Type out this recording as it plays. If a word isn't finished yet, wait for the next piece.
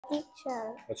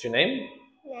Teacher. What's your name?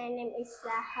 My name is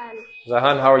Gia Hân.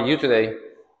 Zahan, how are you today?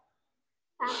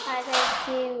 I'm fine, thank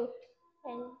you.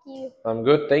 And you? I'm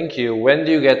good, thank you. When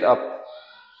do you get up?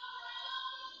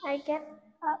 I get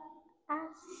up at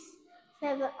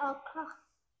 7 o'clock.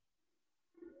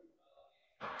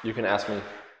 You can ask me.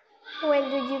 When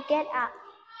do you get up?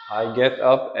 I get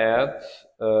up at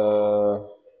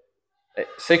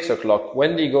 6 o'clock.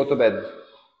 When do you go to bed?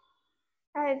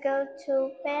 I go to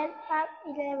bed at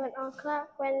 11 o'clock.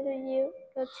 When do you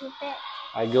go to bed?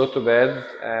 I go to bed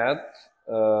at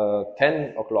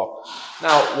 10 o'clock.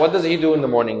 Now, what does he do in the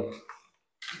morning?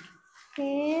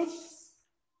 He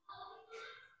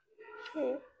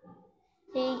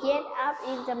get up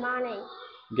in the morning.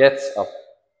 Gets up.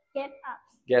 Get up.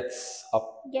 Gets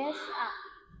up. Gets up.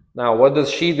 Now, what does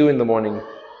she do in the morning?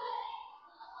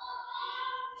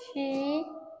 She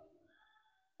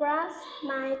brush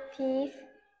my teeth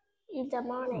in the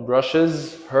morning.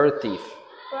 Brushes her teeth.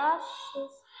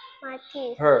 Brushes my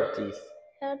teeth. Her teeth.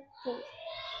 Her teeth.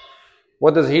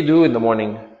 What does he do in the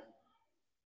morning?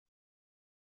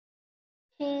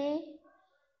 He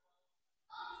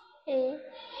eats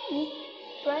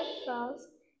breakfast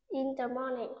in the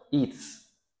morning. Eats.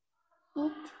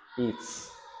 Eat.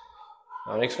 Eats.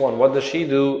 Now, next one. What does she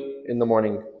do in the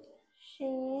morning?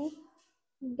 She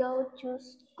go to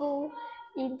school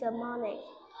in the morning.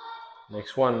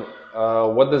 Next one.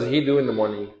 What does he do in the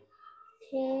morning?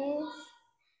 He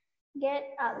get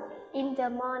up in the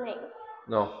morning.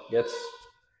 No, gets.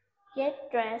 Get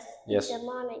dressed Yes. in the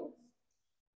morning.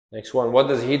 Next one. What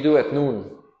does he do at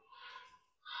noon?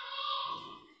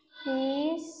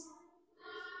 He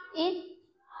eat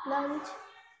lunch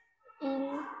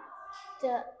in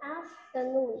the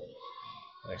afternoon.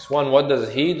 Next one. What does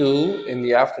he do in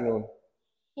the afternoon?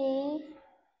 He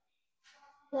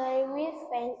play with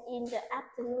friends in the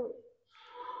afternoon.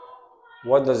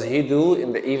 What does he do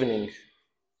in the evening?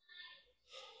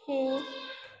 He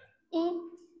eat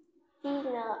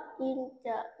dinner in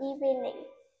the evening.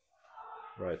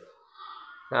 Right.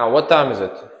 Now, what time is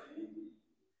it?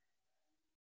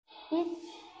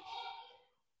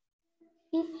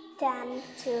 It's time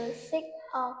to 6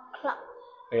 o'clock.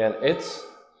 Again, it's?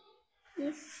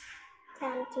 It's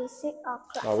time to 6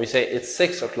 o'clock. No, we say it's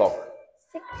 6 o'clock.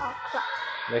 6 o'clock.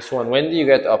 Next one. When do you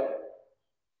get up?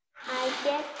 I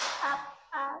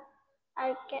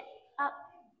get up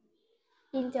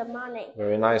in the morning.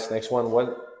 Very nice. Next one.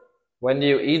 When do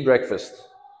you eat breakfast?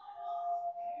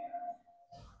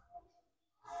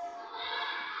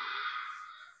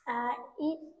 I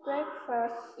eat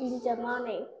breakfast in the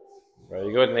morning.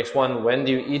 Very good. Next one. When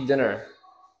do you eat dinner?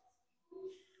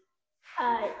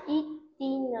 I eat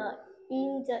dinner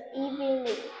in the evening.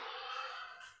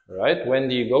 All right. When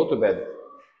do you go to bed?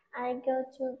 I go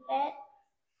to bed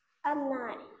at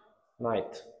night.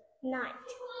 Night.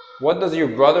 What does your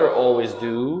brother always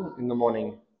do in the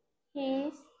morning?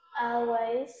 He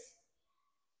always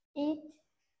eat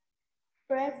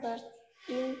breakfast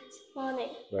in the morning.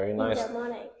 Very nice. In the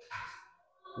morning.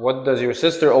 What does your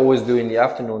sister always do in the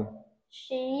afternoon?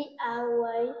 She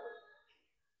always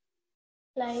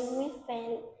play with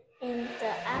friends in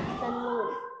the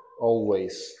afternoon.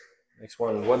 Always. Next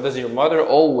one. What does your mother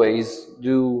always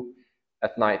do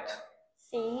at night?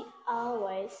 She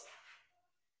always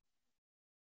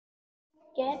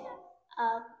get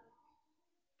up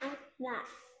at night.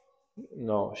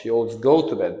 No, she always goes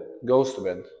to bed.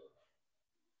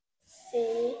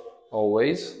 She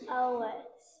Always always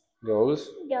goes.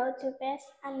 go to bed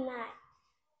at night.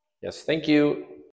 Yes, thank you.